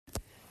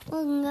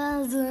Welcome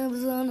guys to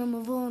episode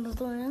number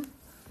 4.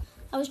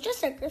 I was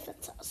just at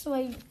Griffin's house, so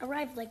I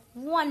arrived like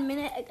 1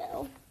 minute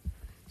ago.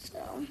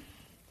 So,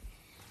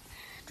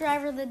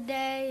 driver of the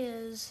day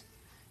is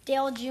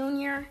Dale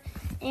Jr.,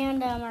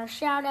 and our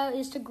shout out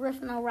is to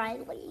Griffin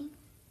O'Reilly.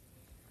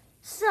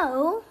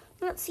 So,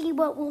 let's see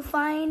what we'll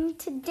find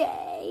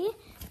today.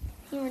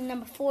 Here in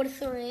number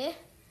 43,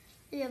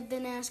 we have the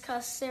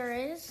NASCAR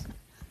series.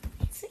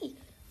 Let's see.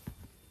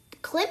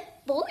 Clip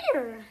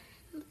Bowyer.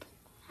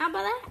 How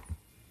about that?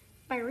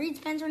 By Reed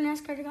Spencer,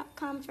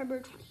 NASCAR.com,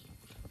 February 28th.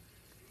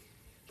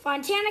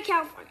 Fontana,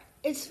 California.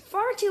 It's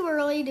far too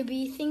early to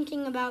be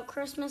thinking about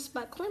Christmas,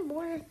 but Clint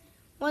Bowyer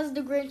was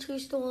the Grinch who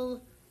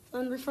stole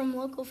thunder from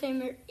local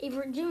favorite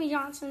Jimmy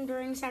Johnson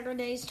during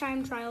Saturday's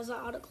time trials at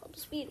Auto Club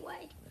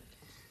Speedway.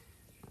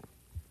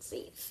 Let's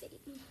see.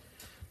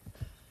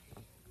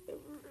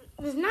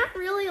 There's not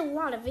really a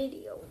lot of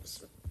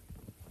videos.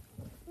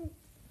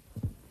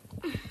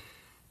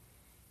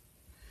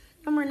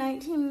 Number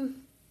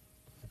 19.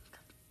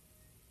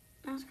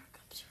 NASCAR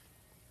Cup Series.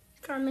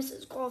 Car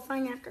misses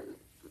qualifying after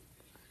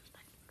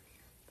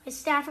by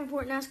staff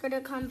report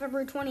NASCAR.com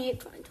February 28,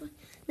 2020.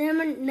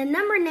 The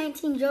number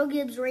 19 Joe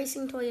Gibbs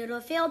Racing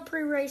Toyota failed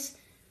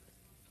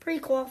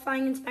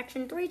pre-qualifying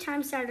inspection 3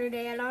 times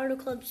Saturday at Auto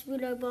Club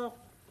Speedway,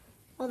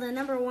 while the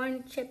number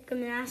 1 Chip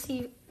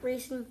Ganassi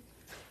Racing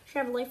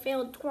Chevrolet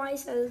failed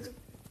twice, as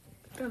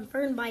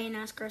confirmed by a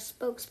NASCAR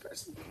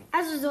spokesperson.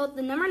 As a result,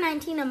 the number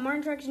 19 of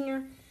Martin Truex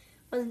Jr.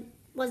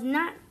 was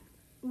not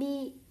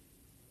be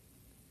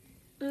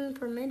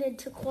permitted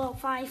to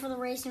qualify for the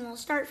race and will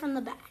start from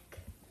the back.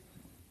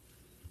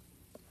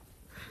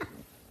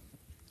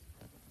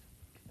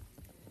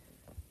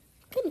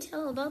 Couldn't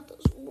tell about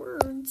those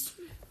words.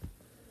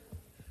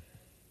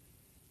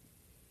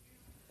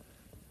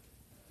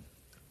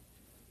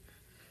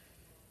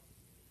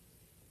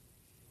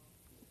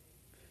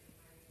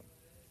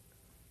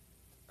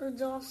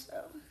 Words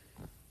also.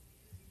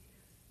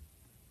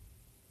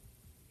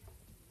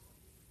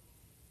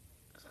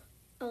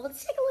 Well,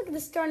 let's take a look at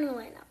the starting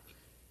lineup.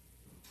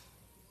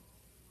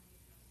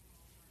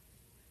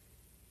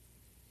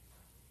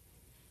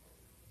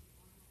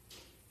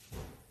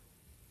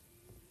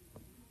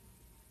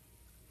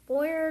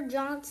 Bowyer,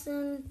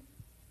 Johnson,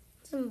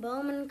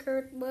 Bowman,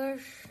 Kurt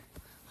Busch,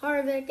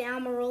 Harvick,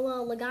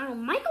 Almirola, Logano,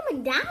 Michael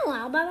McDowell,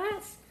 how about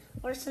that?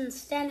 Larson,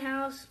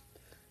 Stenhouse,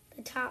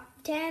 the top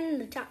 10,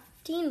 the top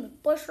 15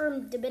 with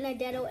Bushram,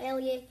 DiBenedetto,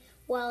 Elliott,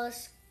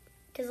 Wallace,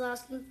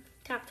 Keselowski,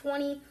 top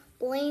 20,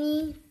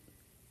 Blaney,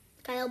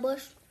 Kyle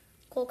Busch,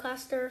 Cole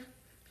Custer,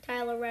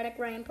 Tyler Reddick,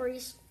 Ryan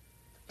Preece,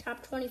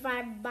 top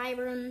 25,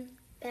 Byron,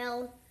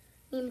 Bell,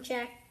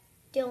 Nemechek,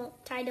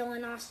 Ty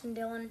Dillon, Austin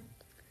Dillon,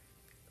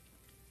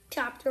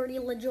 top 30,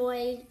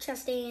 LaJoie,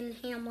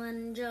 Chastain,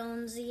 Hamlin,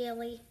 Jones,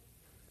 Zieli.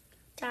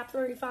 Top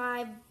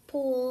 35,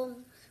 Poole,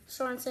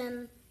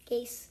 Sorensen,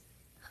 Case,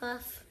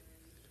 Huff.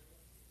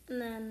 And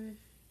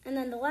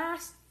then the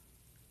last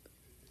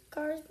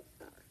cars,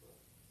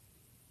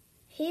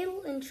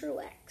 Hale and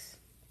Truex.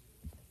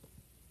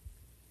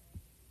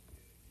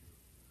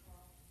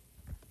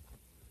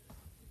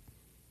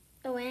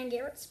 Oh, and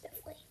Garrett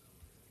Spiffley.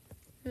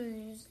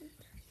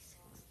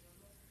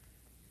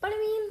 But I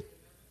mean,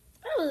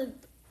 that was...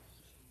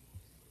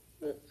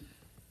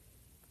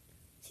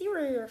 See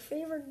where your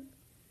favorite...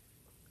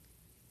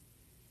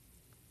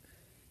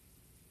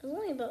 There's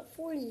only about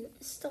 40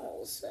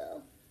 stalls,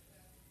 so...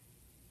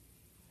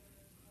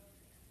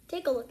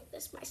 Take a look at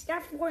this. My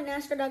staff report,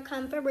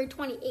 NASCAR.com, February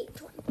 28,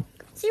 20.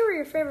 See where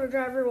your favorite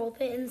driver will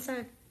pit in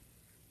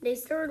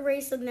Sunday's third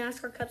race of the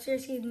NASCAR Cup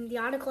Series season, the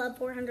Auto Club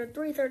 400,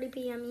 3:30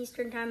 p.m.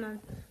 Eastern Time on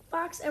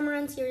Fox,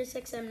 MRN, Sirius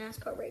XM,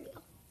 NASCAR Radio.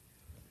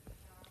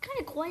 Kind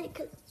of quiet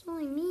because it's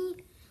only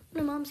me. My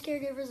mom's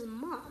caregiver is a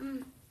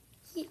mom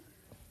here.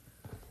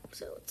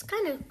 So it's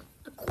kind of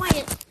a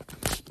quiet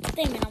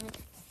thing,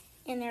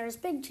 and there's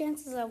big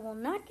chances I will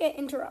not get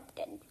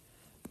interrupted.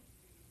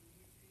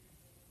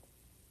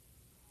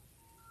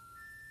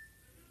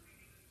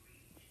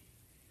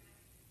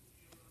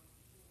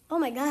 Oh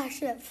my gosh,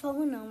 that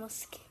phone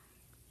almost came.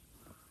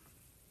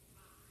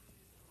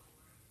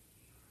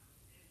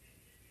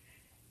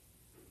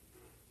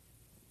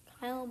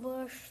 Kyle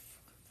Busch,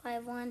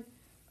 5-1.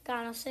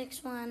 Logano,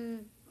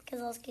 6-1.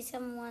 Keselowski,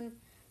 7-1.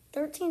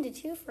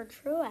 13-2 for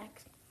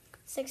Truex.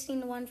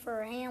 16-1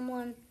 for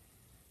Hamlin.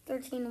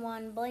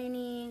 13-1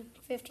 Blaney.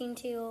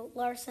 15-2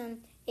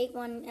 Larson.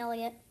 8-1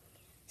 Elliott.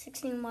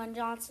 16-1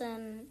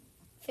 Johnson.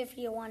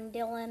 50-1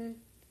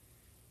 Dillon.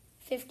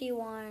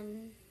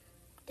 51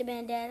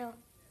 DiBenedetto.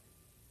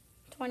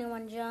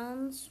 21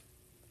 Jones.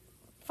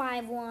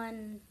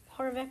 5-1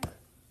 Harvick.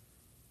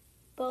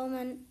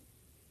 Bowman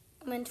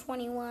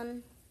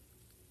 21.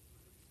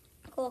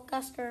 Cole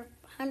Custer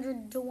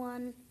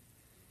 100-1.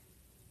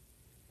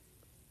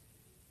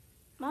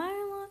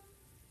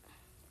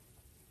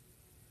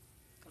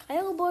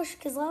 Kyle Busch,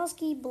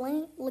 Keselowski,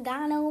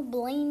 Logano,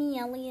 Blaney,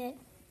 Elliott,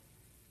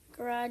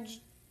 Garage,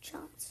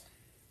 Johnson.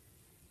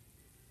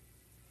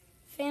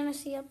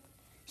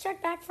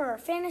 Check back for our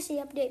fantasy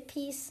update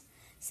piece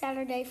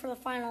Saturday for the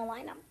final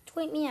lineup.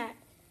 Tweet me at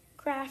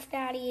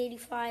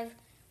CraftDaddy85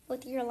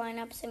 with your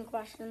lineups and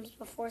questions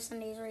before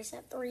Sunday's race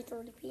at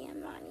 3:30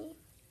 p.m. Not me.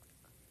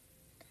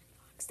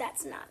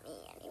 That's not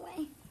me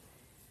anyway.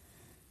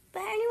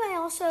 But anyway,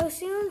 also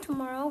soon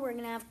tomorrow we're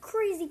going to have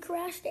Crazy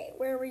Crash Day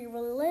where we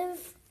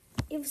relive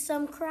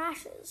some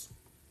crashes.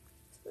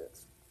 So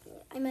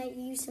I might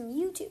use some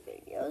YouTube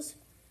videos.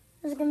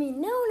 There's going to be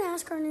no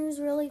NASCAR news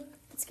really.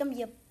 It's going to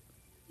be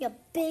a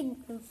big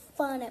and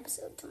fun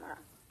episode tomorrow.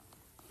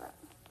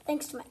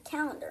 Thanks to my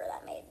calendar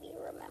that made me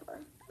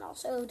remember. And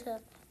also to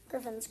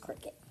Griffin's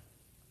Cricket.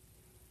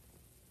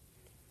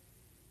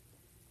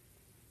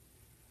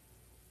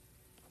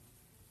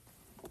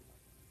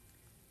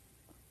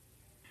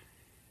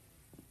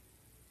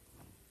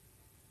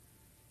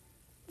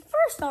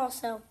 First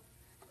also,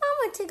 I'm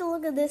going to take a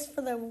look at this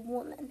for the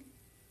woman.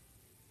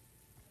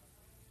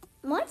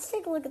 Let's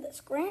take a look at this.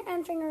 Grant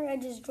Enfinger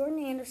edges Jordan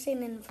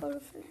Anderson in the photo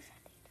finish.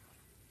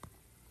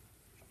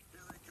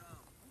 Here they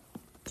come.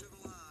 To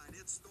the line.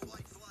 It's the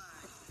white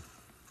flag.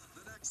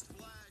 The next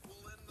flag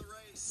will end the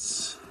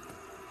race.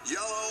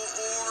 Yellow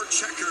or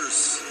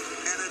checkers.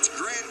 And it's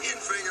Grant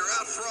Enfinger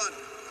out front.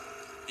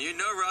 You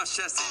know Ross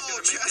Chastain's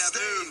going to make that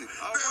move.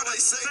 Barely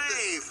saved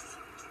it.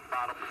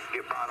 Bottom,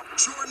 skip bottom.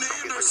 Jordan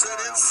Anderson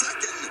in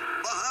second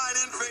behind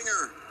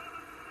Enfinger.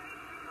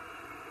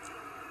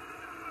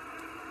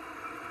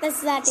 This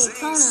is that Seeing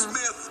Daytona.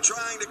 Smith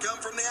trying to come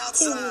from the 2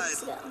 outside,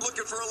 weeks ago.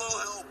 looking for a little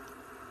help.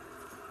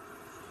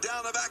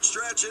 Down the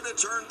backstretch into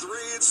turn 3,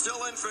 it's still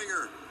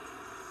Enfinger.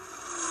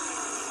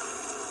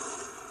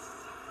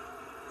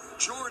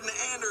 Jordan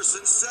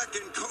Anderson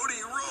second,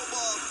 Cody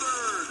Robaugh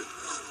third.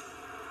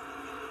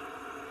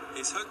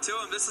 He's hooked to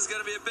him. This is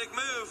going to be a big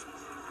move.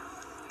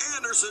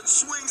 Anderson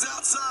swings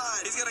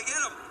outside. He's going to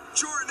get him.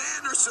 Jordan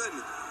Anderson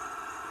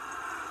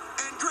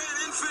and Grant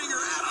Enfinger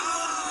at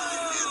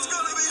It's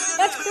going to be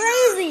That's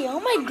crazy.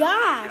 Oh my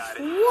gosh.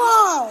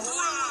 Whoa.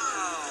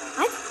 Wow.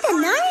 I think the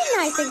 9,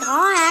 I think. Oh,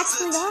 I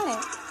actually got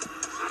it.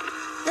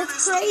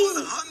 That's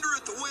crazy.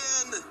 100th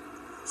win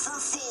for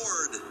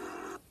Ford.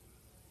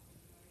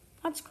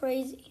 That's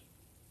crazy.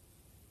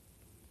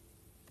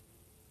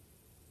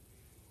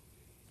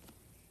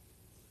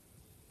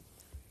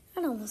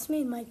 That almost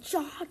made my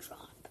jaw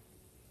drop.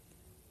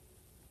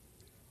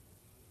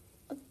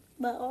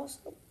 But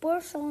also,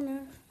 Busch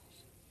owner.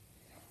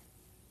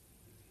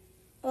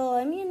 Oh,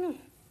 I mean,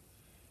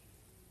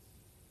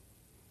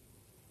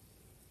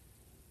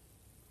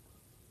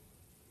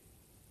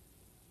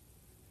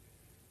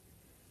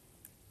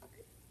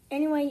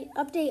 anyway,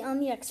 update on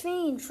the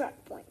Xfinity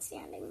truck point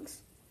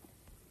standings.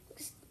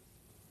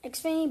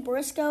 Xfinity,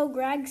 Briscoe,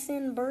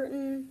 Gregson,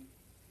 Burton,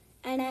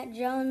 Annette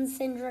Jones,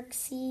 Cindric,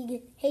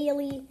 Sieg,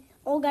 Haley,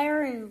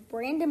 Allgaier, and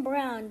Brandon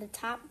Brown, the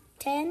top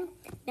 10.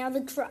 Now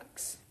the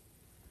trucks.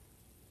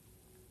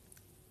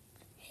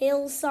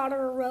 Hill,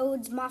 Sauter,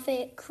 Rhodes,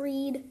 Moffitt,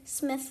 Creed,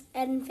 Smith,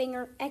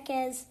 Edenfinger,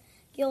 Ekes,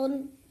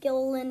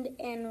 Gilliland,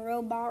 and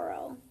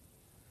Robaro.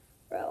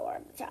 Row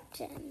are the top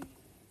 10.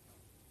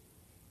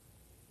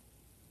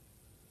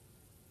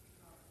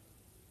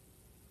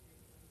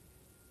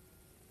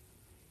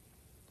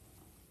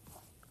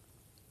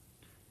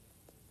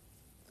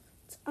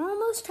 It's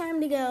almost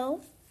time to go.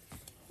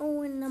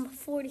 Oh, and number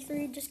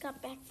 43 just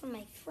got back from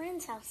my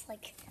friend's house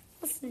like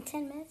less than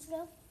 10 minutes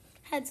ago.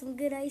 Had some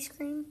good ice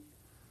cream.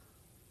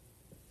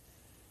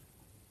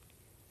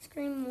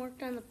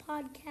 Worked on the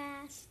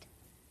podcast,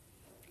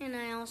 and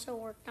I also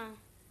worked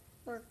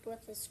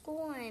with the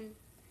school, and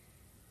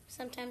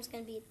sometimes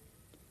going to be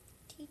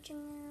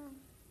teaching there.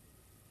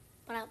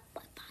 But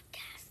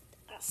podcast,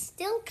 I'll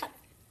still cover.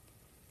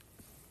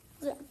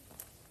 So,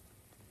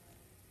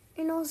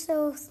 and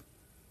also,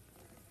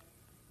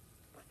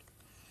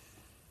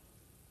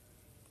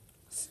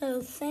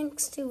 so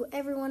thanks to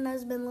everyone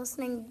that's been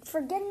listening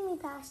for getting me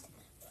past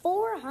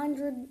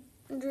 400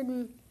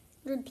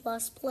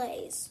 plus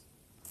plays.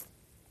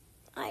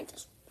 I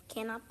just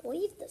cannot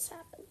believe this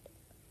happened.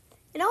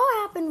 It all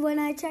happened when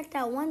I checked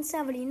out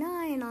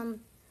 179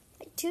 on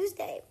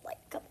Tuesday, a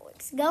couple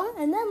weeks ago,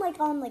 and then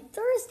on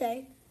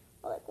Thursday,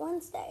 or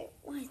Wednesday,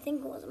 I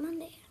think it was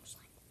Monday.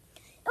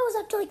 It was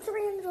up to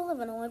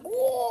 311. I'm like,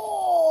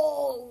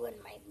 whoa!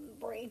 And my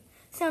brain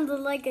sounded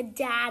like a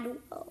dad.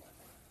 Oh,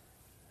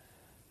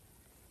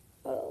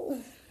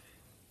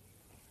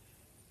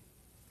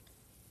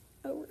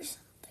 or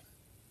something.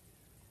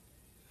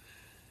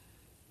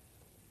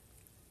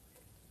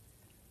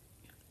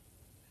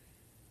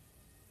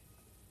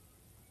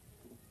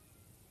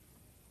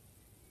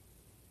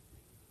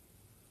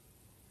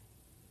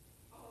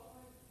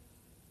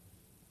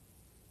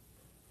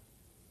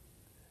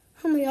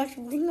 Oh my gosh,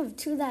 I'm thinking of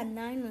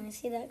 2009 when I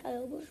see that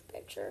Kyle Busch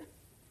picture.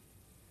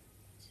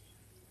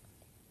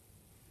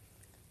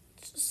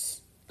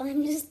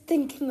 I'm just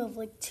thinking of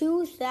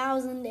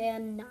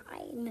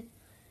 2009.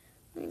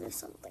 There's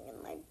something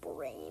in my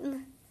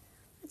brain.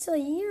 It's a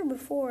year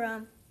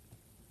before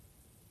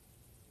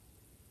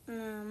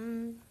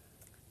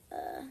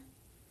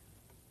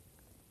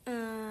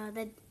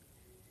that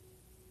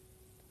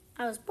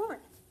I was born.